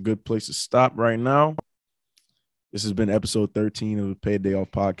think that's a good place to stop right now. This has been episode 13 of the Paid Day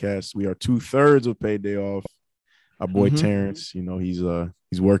Off podcast. We are 2/3 of Paid Day Off. Our boy Terrence, he's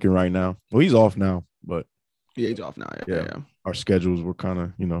working right now. Well, he's off now, but yeah, he's off now. Yeah. Our schedules were kind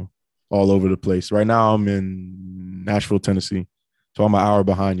of, all over the place. Right now, I'm in Nashville, Tennessee, so I'm an hour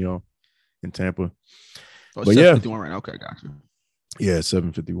behind y'all in Tampa. Oh, but 7:51 right now. Okay, gotcha. Yeah,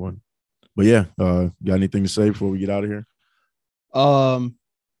 7:51. But yeah, got anything to say before we get out of here?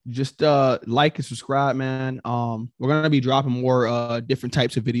 Just like and subscribe, man. We're gonna be dropping more different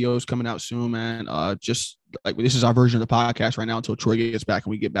types of videos coming out soon, man. Just like this is our version of the podcast right now until Troy gets back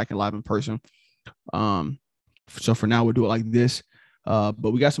and we get back in live in person. So for now we'll do it like this.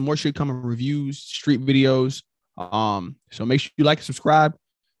 But we got some more shit coming, reviews, street videos. So make sure you like and subscribe.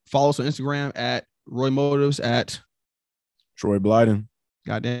 Follow us on Instagram at Roy Motives at Troy Blyden.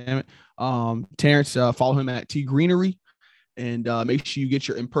 God damn it. Terrence, follow him at T Greenery. And make sure you get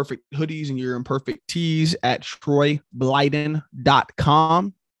your imperfect hoodies and your imperfect tees at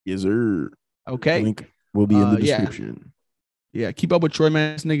TroyBlyden.com. Yes, sir. Okay. Link will be in the description. Yeah. Keep up with Troy,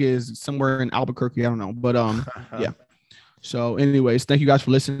 man. This nigga is somewhere in Albuquerque. I don't know. But yeah. So anyways, thank you guys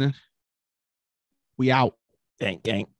for listening. We out. Gang.